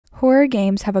Horror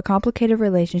games have a complicated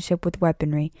relationship with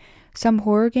weaponry. Some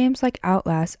horror games, like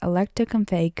Outlast, elect to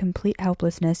convey complete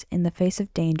helplessness in the face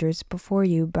of dangers before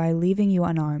you by leaving you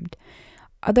unarmed.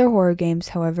 Other horror games,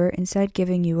 however, instead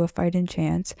giving you a fighting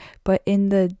chance, but in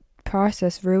the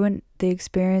process ruin the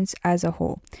experience as a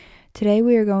whole. Today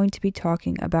we are going to be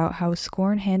talking about how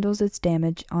Scorn handles its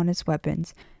damage on its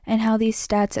weapons, and how these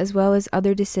stats as well as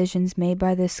other decisions made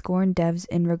by the Scorn devs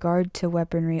in regard to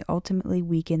weaponry ultimately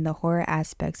weaken the horror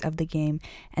aspects of the game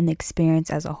and the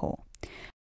experience as a whole.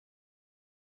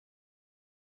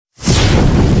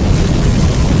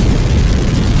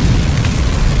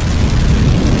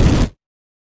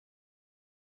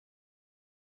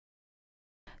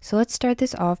 So let's start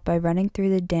this off by running through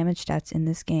the damage stats in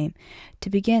this game. To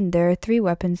begin, there are 3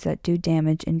 weapons that do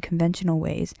damage in conventional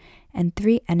ways, and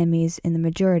 3 enemies in the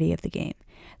majority of the game.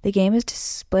 The game is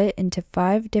split into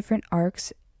 5 different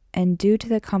arcs, and due to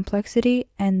the complexity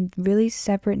and really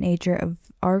separate nature of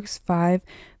Arcs 5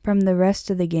 from the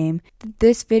rest of the game,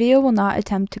 this video will not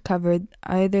attempt to cover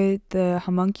either the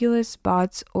homunculus,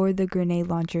 bots, or the grenade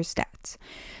launcher stats.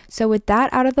 So with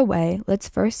that out of the way, let's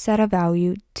first set a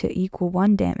value to equal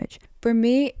 1 damage. For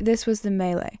me, this was the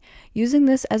melee. Using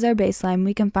this as our baseline,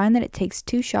 we can find that it takes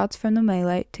 2 shots from the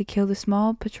melee to kill the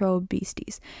small patrol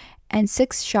beasties, and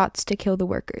 6 shots to kill the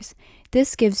workers.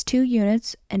 This gives 2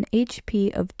 units an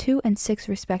HP of 2 and 6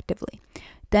 respectively.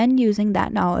 Then, using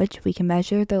that knowledge, we can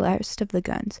measure the rest of the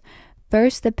guns.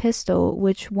 First, the pistol,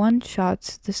 which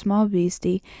one-shots the small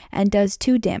beastie and does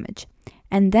 2 damage.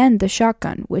 And then the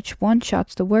shotgun, which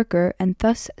one-shots the worker and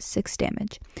thus 6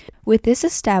 damage. With this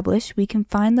established, we can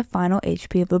find the final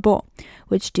HP of the bull,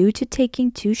 which due to taking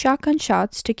 2 shotgun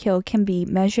shots to kill can be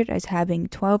measured as having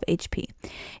 12 HP.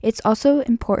 It's also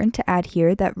important to add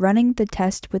here that running the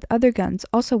test with other guns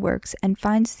also works and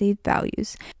finds these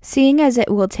values, seeing as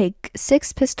it will take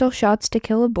 6 pistol shots to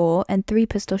kill a bull and 3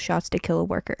 pistol shots to kill a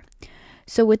worker.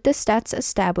 So with the stats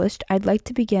established, I'd like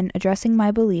to begin addressing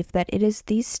my belief that it is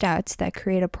these stats that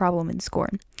create a problem in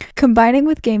Scorn, combining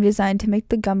with game design to make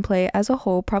the gunplay as a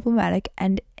whole problematic,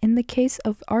 and in the case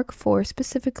of Arc 4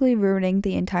 specifically ruining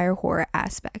the entire horror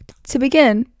aspect. To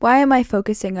begin, why am I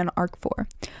focusing on Arc 4?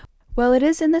 Well, it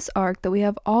is in this arc that we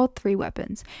have all 3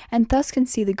 weapons, and thus can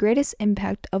see the greatest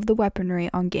impact of the weaponry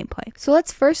on gameplay. So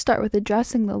let's first start with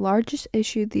addressing the largest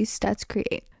issue these stats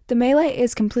create. The melee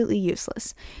is completely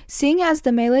useless. Seeing as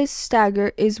the melee's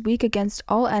stagger is weak against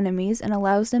all enemies and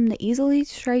allows them to easily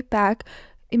strike back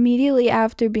immediately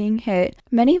after being hit,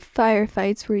 many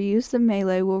firefights where you use the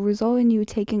melee will result in you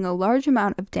taking a large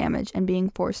amount of damage and being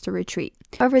forced to retreat.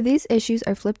 However, these issues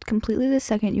are flipped completely the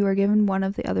second you are given one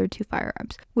of the other 2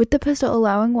 firearms, with the pistol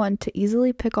allowing one to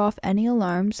easily pick off any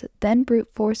alarms, then brute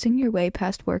forcing your way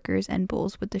past workers and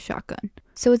bulls with the shotgun.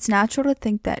 So it's natural to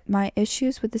think that my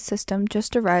issues with the system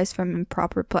just arise from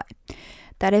improper play.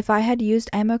 That if I had used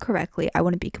ammo correctly, I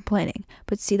wouldn't be complaining.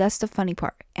 But see, that's the funny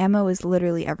part. Ammo is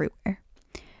literally everywhere.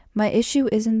 My issue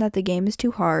isn't that the game is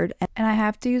too hard and I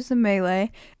have to use the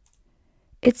melee.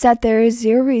 It's that there is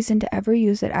 0 reason to ever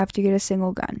use it after you get a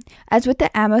single gun. As with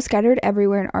the ammo scattered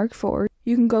everywhere in Arc 4,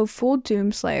 you can go full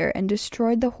Doomslayer and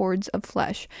destroy the hordes of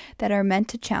flesh that are meant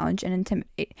to challenge and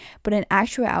intimidate, but in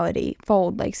actuality,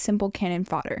 fold like simple cannon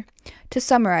fodder. To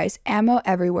summarize, ammo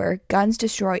everywhere, guns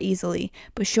destroy easily,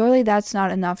 but surely that's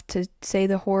not enough to say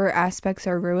the horror aspects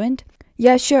are ruined?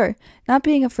 Yeah, sure, not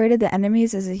being afraid of the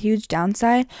enemies is a huge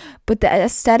downside, but the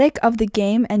aesthetic of the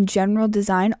game and general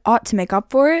design ought to make up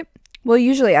for it. Well,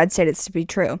 usually I'd say this to be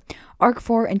true. Arc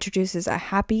 4 introduces a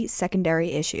happy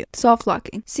secondary issue, soft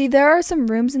locking. See, there are some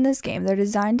rooms in this game that are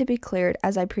designed to be cleared,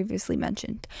 as I previously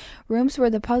mentioned. Rooms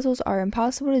where the puzzles are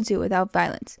impossible to do without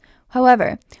violence.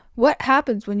 However, what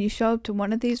happens when you show up to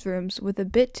one of these rooms with a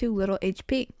bit too little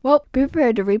HP? Well, be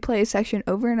prepared to replay a section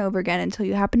over and over again until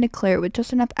you happen to clear it with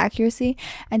just enough accuracy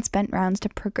and spent rounds to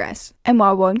progress. And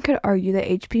while one could argue that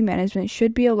HP management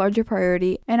should be a larger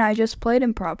priority and I just played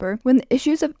improper, when the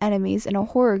issues of enemies in a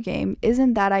horror game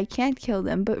isn't that I can't kill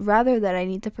them, but rather that I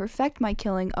need to perfect my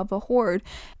killing of a horde,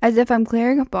 as if I'm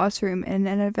clearing a boss room in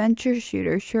an adventure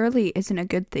shooter surely isn't a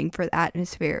good thing for the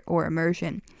atmosphere or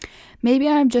immersion. Maybe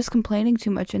I'm just complaining too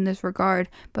much in this regard,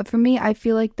 but for me, I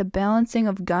feel like the balancing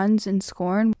of guns in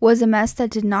Scorn was a mess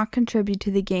that did not contribute to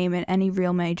the game in any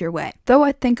real major way. Though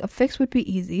I think a fix would be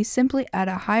easy, simply add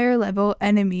a higher level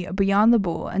enemy beyond the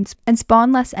bull and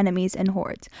spawn less enemies and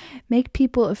hordes. Make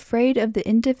people afraid of the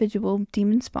individual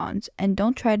demon spawns, and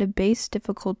don't try to base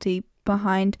difficulty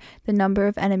behind the number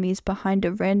of enemies behind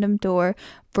a random door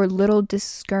for little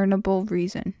discernible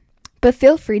reason. But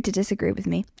feel free to disagree with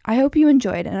me. I hope you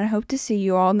enjoyed, and I hope to see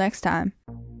you all next time.